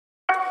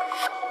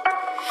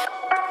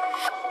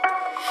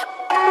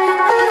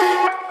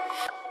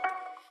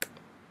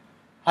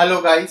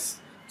Hello guys,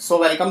 so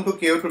welcome to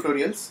KO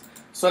Tutorials.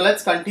 So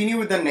let's continue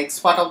with the next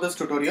part of this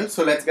tutorial.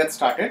 So let's get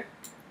started.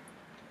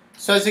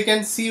 So as you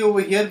can see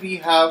over here, we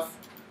have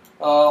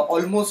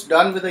almost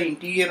done with the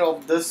interior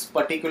of this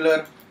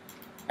particular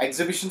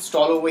exhibition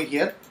stall over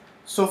here.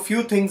 So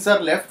few things are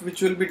left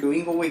which we'll be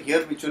doing over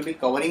here, which will be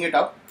covering it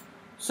up.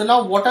 So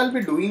now what I'll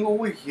be doing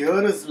over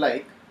here is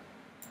like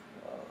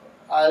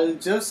I'll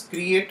just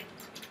create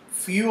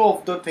few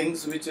of the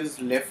things which is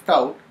left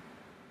out.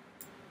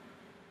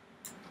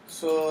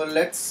 So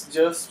let's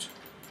just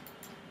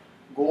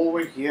go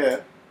over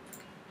here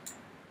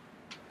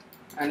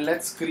and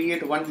let's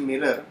create one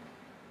mirror.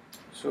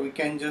 So we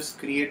can just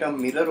create a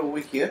mirror over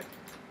here.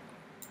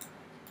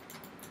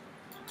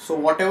 So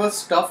whatever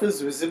stuff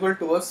is visible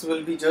to us,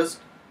 will be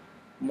just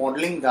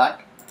modeling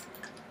that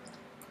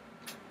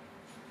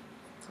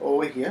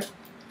over here.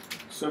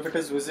 So if it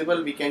is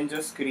visible, we can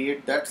just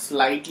create that,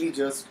 slightly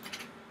just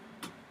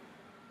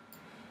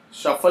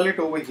shuffle it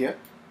over here,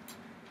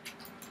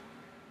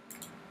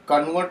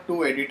 convert to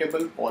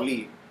editable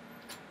poly,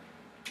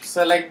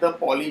 select the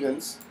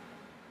polygons,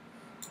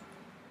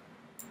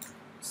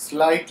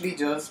 slightly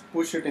just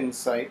push it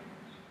inside,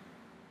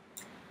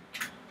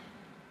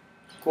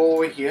 go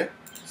over here,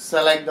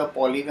 select the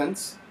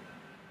polygons,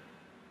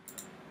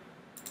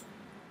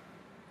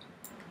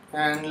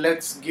 and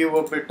let's give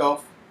a bit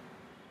of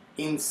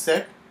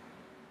inset,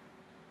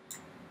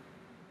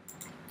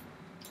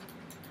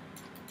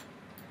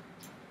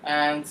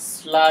 and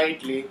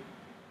slightly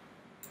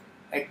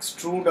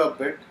extrude a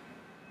bit,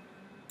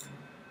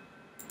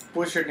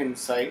 push it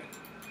inside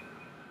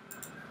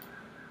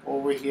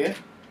over here,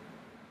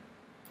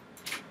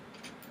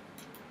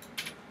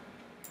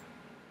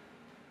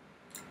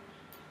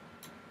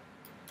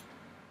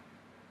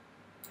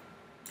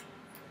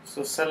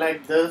 so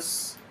select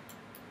this,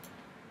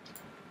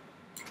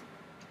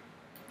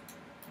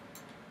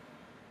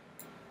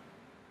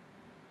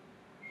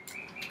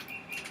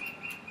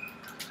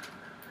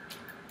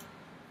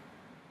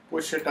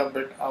 push it a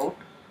bit out.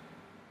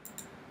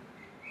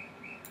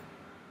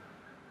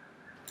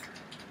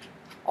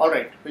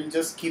 Alright, we'll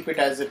just keep it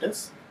as it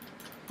is.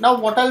 Now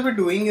what I'll be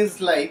doing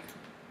is like,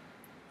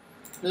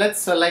 let's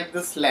select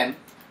this lamp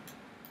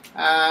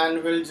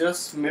and we'll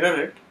just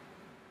mirror it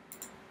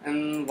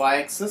and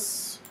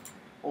y-axis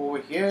over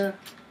here.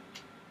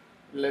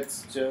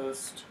 Let's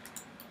just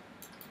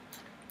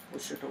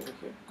push it over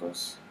here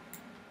because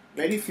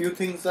very few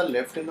things are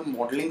left in the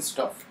modeling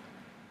stuff.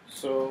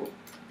 So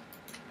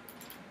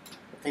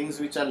the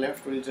things which are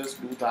left, we'll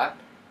just do that.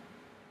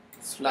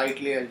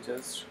 Slightly I'll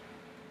just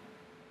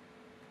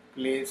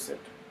place it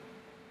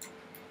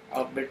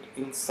a bit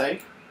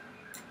inside.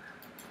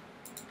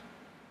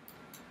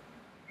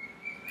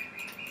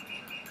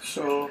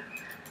 So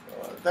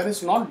there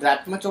is not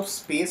that much of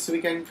space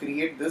we can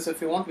create this. If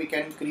you want, we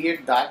can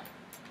create that.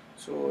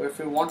 So if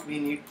you want, we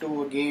need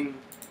to again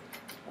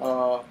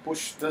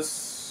push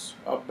this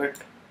a bit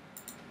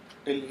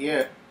till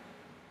here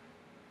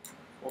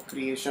for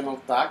creation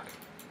of that.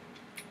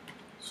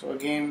 So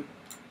again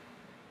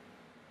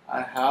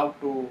I have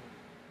to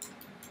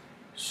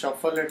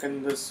shuffle it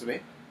in this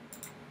way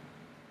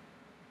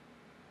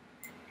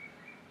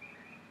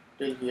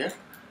till here.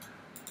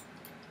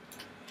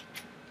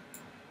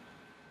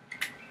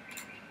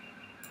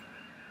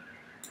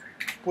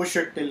 Push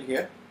it till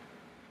here.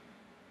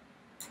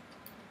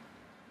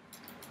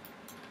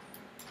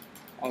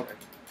 Alright.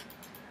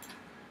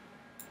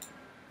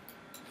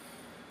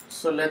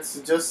 So let's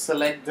just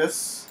select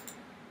this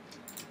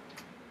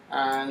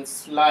and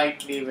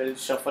slightly we'll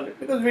shuffle it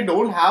because we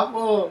don't have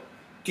a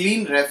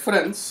clean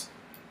reference.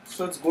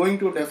 So it's going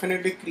to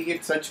definitely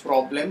create such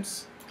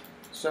problems.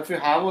 So if you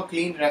have a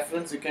clean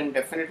reference, you can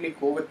definitely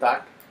go with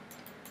that.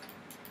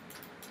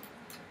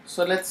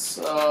 So let's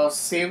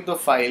save the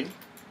file.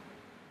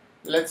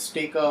 Let's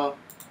take a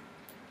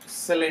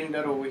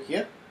cylinder over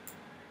here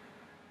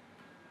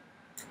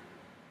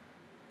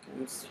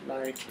and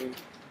slightly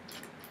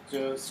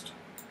just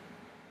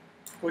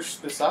push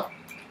this up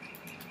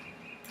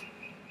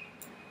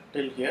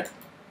till here.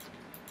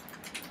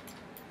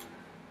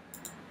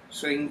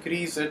 So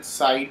increase its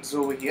sides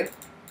over here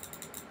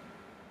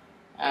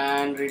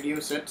and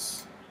reduce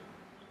its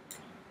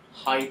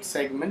height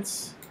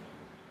segments,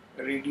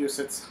 reduce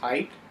its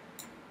height.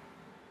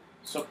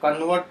 So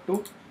convert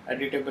to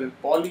editable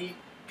poly,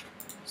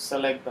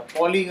 select the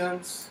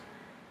polygons,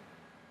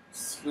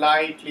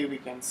 slightly we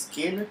can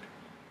scale it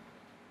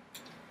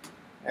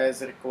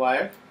as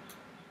required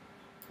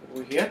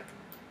over here.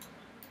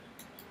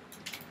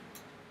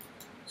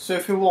 So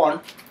if you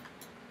want,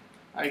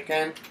 I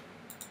can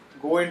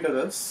go into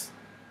this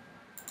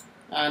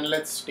and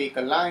let's take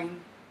a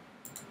line.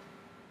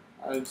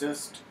 I'll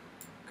just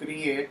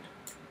create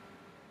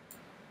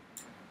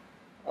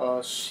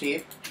a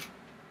shape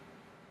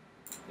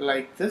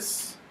like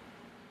this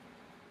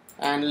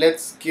and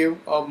let's give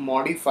a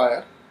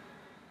modifier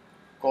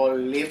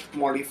called lathe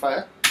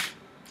modifier.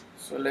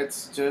 So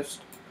let's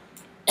just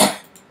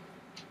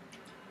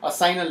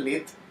assign a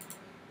lathe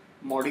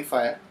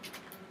modifier,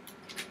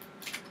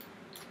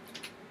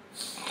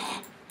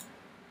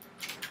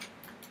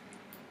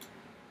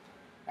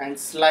 and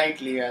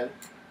slightly I'll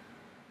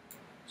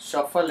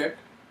shuffle it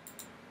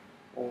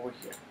over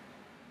here.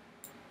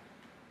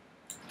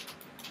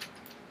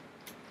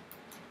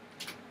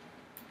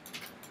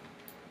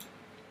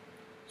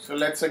 So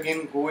let's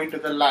again go into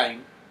the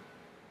line,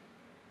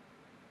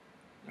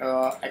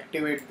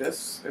 activate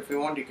this. If you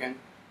want, you can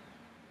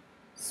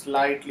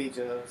slightly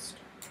just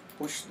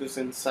push this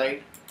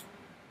inside.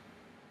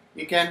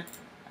 You can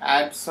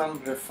add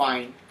some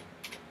refine,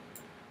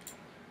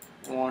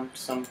 want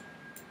some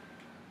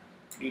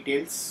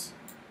details.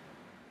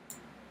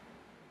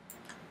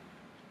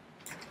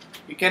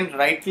 You can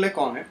right click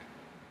on it.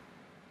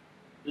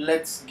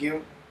 Let's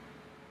give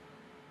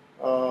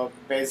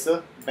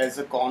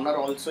bezier corner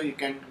also you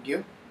can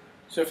give.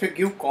 So if you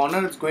give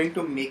corner, it's going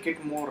to make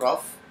it more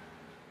rough.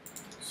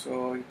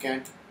 So you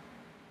can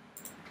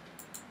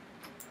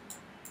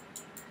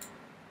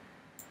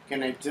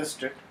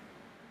adjust it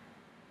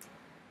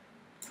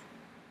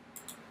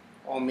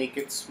or make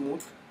it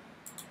smooth.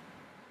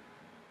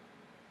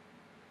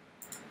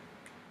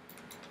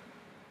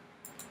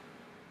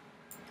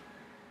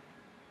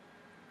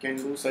 You can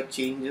do such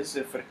changes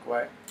if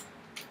required.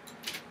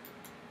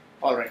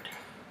 Alright,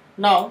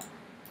 now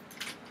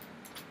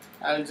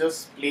I'll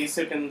just place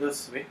it in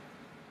this way.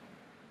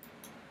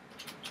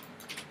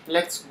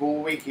 Let's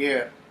go over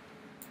here.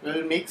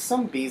 We'll make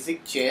some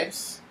basic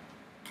chairs.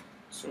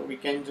 So we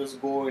can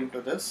just go into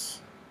this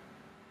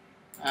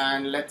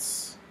and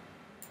let's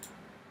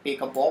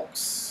take a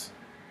box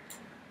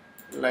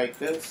like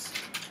this.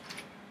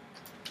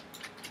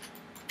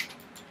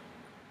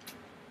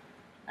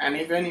 And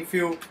even if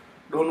you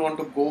don't want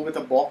to go with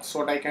a box,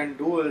 what I can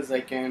do is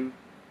I can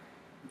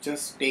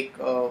just take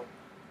a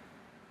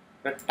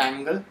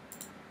rectangle.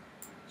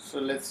 So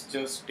let's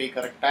just take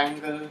a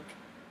rectangle,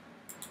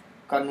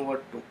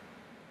 convert to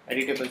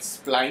editable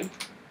spline.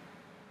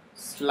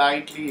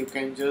 Slightly you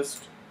can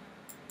just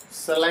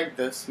select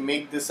this,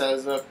 make this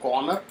as a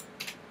corner,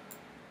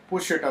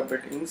 push it a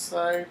bit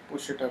inside,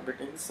 push it a bit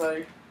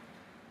inside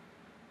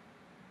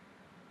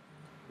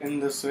in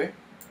this way.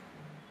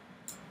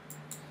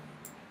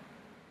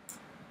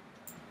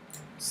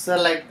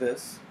 Select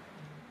this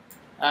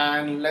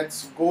and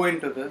let's go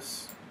into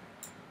this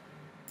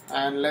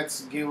and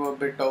let's give a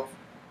bit of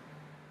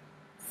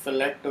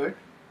fillet to it.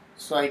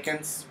 So I can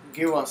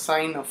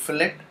assign a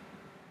fillet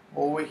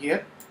over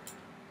here,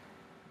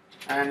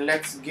 and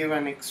let's give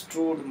an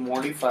extrude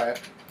modifier.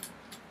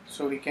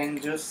 So we can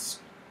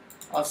just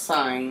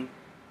assign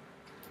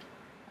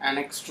an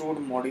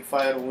extrude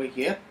modifier over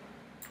here.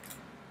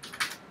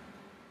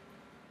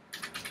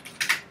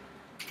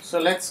 So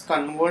let's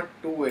convert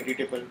to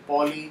editable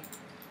poly,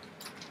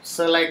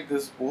 select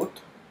this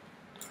both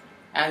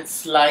and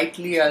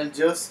slightly I'll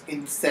just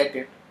inset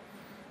it.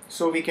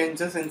 So we can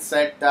just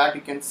inset that,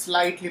 you can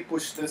slightly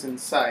push this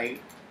inside,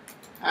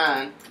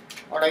 and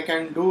what I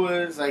can do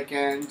is I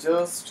can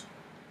just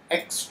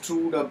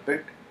extrude a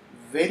bit,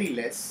 very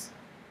less,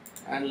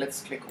 and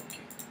let's click OK.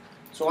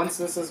 So once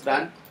this is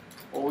done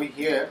over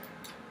here,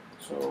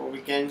 so we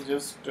can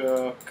just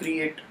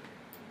create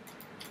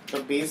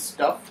the base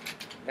stuff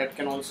that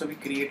can also be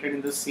created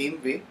in the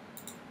same way.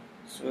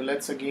 So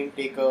let's again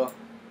take a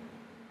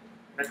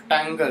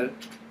rectangle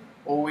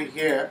over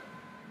here.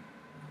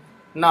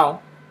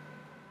 Now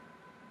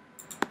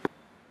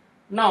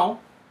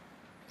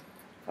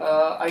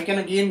I can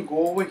again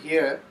go over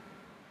here,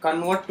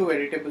 convert to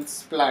editable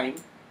spline,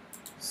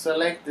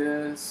 select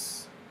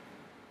this,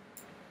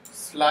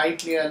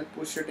 slightly I'll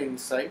push it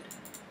inside,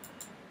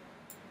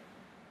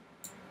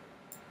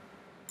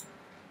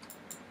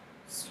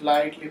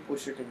 slightly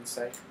push it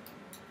inside.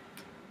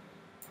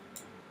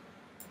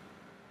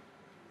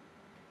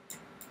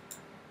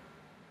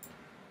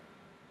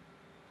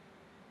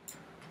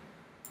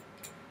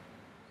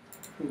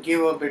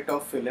 Give a bit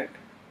of fillet.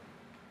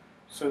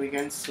 So we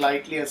can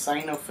slightly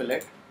assign a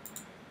fillet,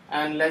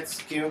 and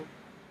let's give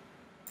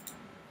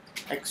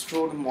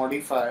extrude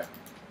modifier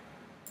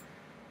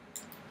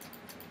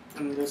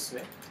in this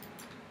way.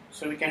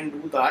 So we can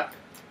do that.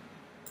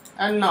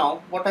 And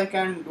now what I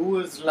can do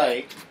is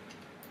like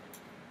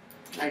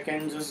I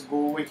can just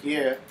go over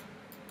here,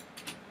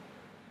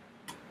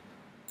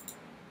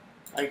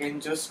 I can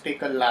just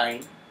take a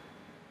line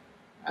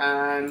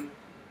and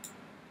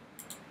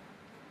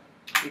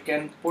you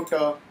can put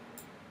a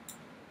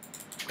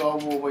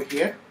curve over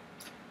here,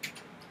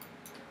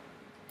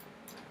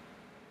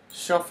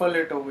 shuffle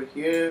it over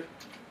here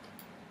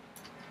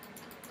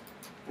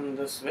in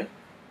this way.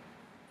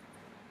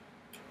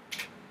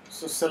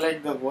 So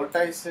select the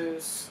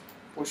vertices,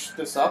 push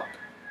this up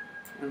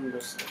in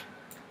this way.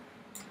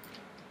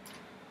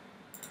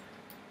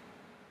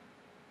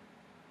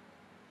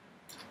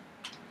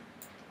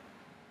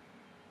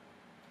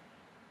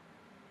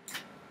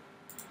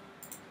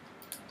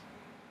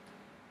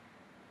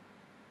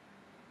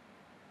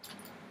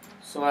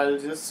 So I'll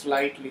just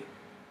slightly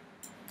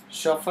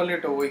shuffle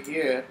it over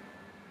here,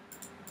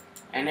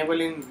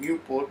 enabling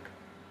viewport,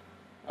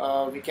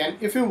 we can,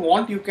 if you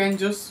want, you can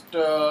just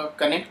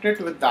connect it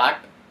with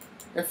that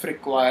if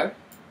required.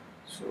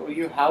 So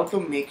you have to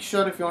make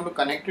sure, if you want to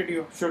connect it,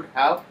 you should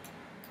have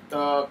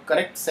the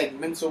correct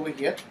segments over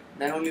here,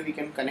 then only we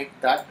can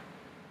connect that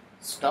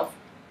stuff.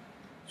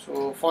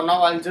 So for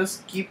now I'll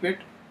just keep it,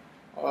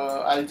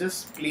 I'll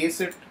just place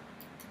it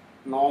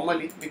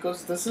normally,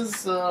 because this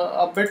is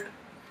a bit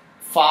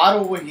far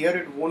over here,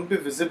 it won't be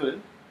visible.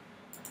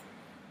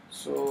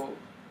 So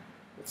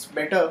it's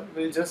better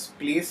we'll just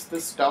place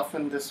this stuff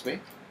in this way.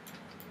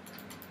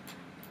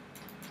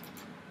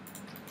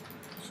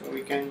 So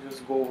we can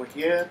just go over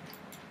here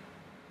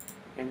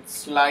and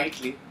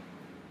slightly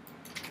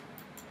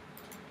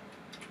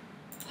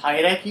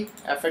hierarchy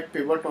affect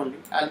pivot only.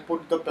 I'll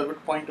put the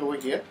pivot point over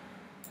here.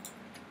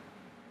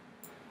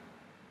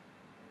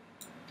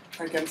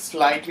 I can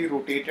slightly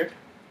rotate it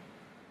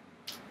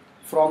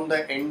from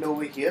the end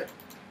over here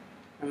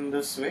in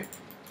this way.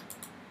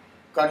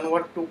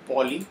 Convert to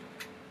poly.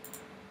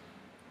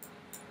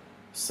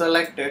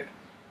 Select it.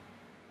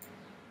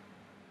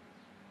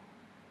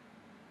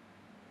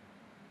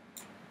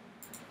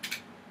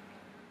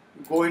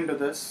 Go into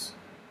this.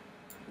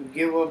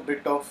 Give a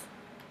bit of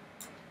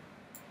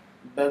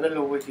bevel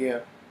over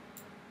here.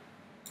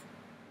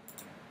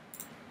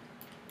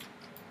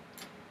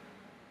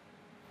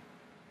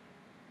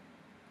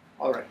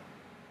 Alright.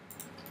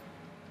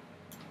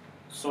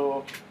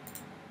 So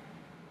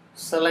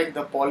select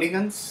the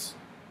polygons,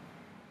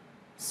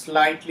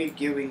 slightly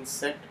give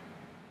inset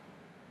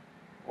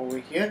over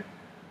here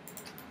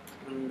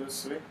in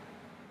this way.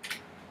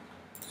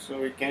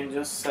 So we can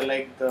just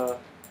select the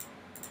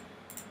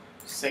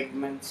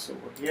segments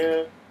over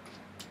here.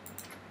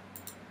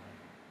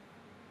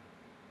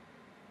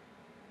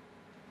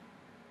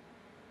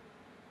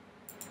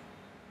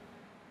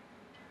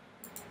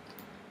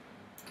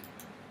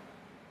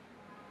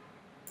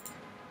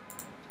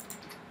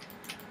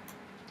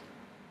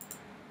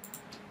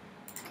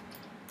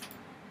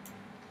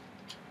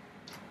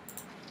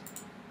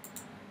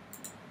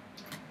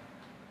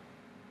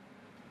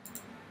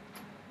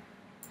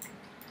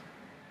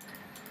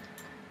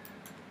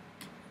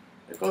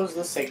 Because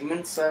the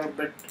segments are a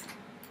bit,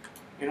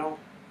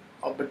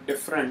 a bit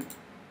different.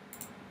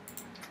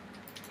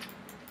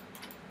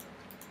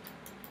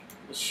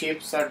 The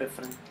shapes are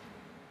different.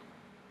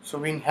 So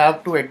we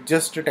have to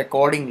adjust it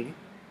accordingly.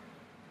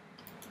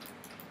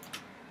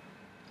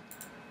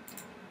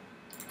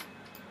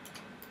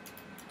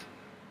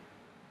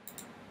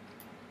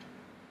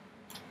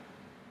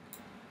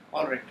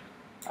 Alright,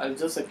 I'll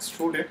just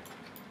extrude it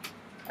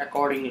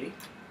accordingly.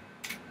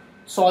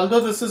 So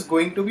although this is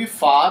going to be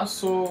far,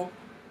 so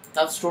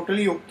that's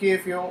totally okay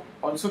if you're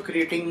also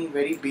creating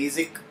very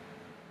basic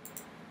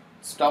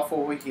stuff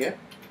over here.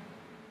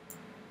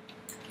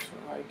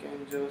 So I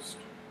can just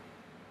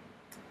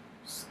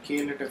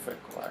scale it if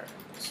required.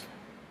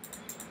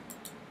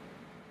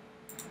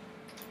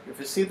 If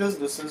you see this,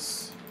 this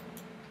is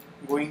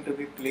going to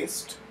be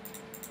placed.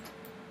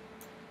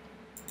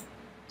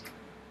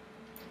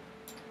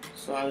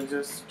 So I'll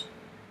just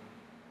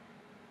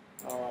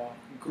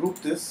group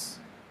this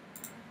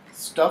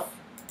stuff.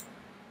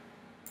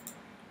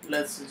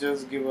 Let's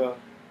just give a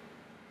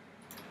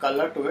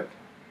color to it.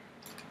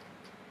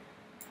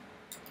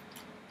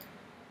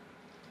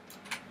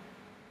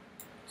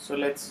 So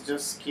let's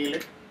just scale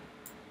it,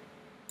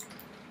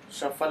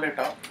 shuffle it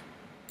up,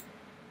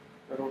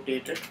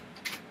 rotate it.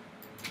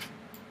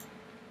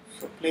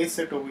 So place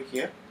it over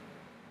here.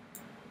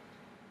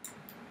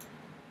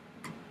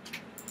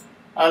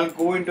 I'll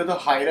go into the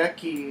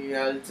hierarchy.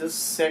 I'll just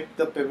set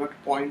the pivot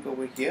point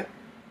over here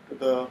to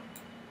the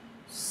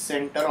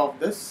center of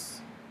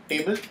this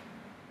table.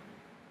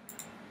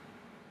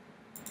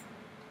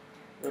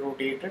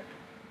 Rotate it.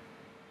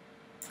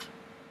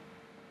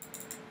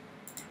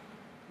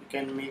 You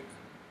can make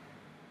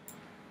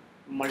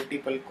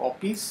multiple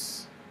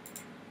copies.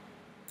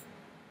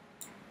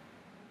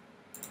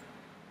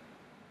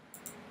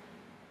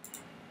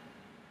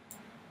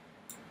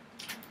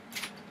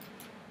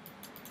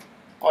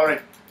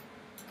 Alright.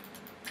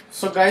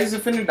 So guys,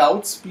 if any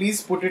doubts,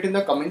 please put it in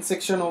the comment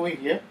section over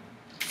here.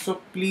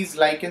 So please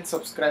like and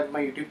subscribe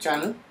my YouTube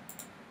channel.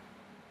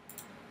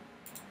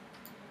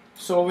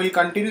 So we'll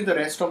continue the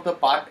rest of the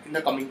part in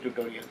the coming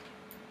tutorial.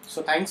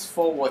 So thanks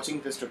for watching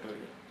this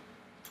tutorial.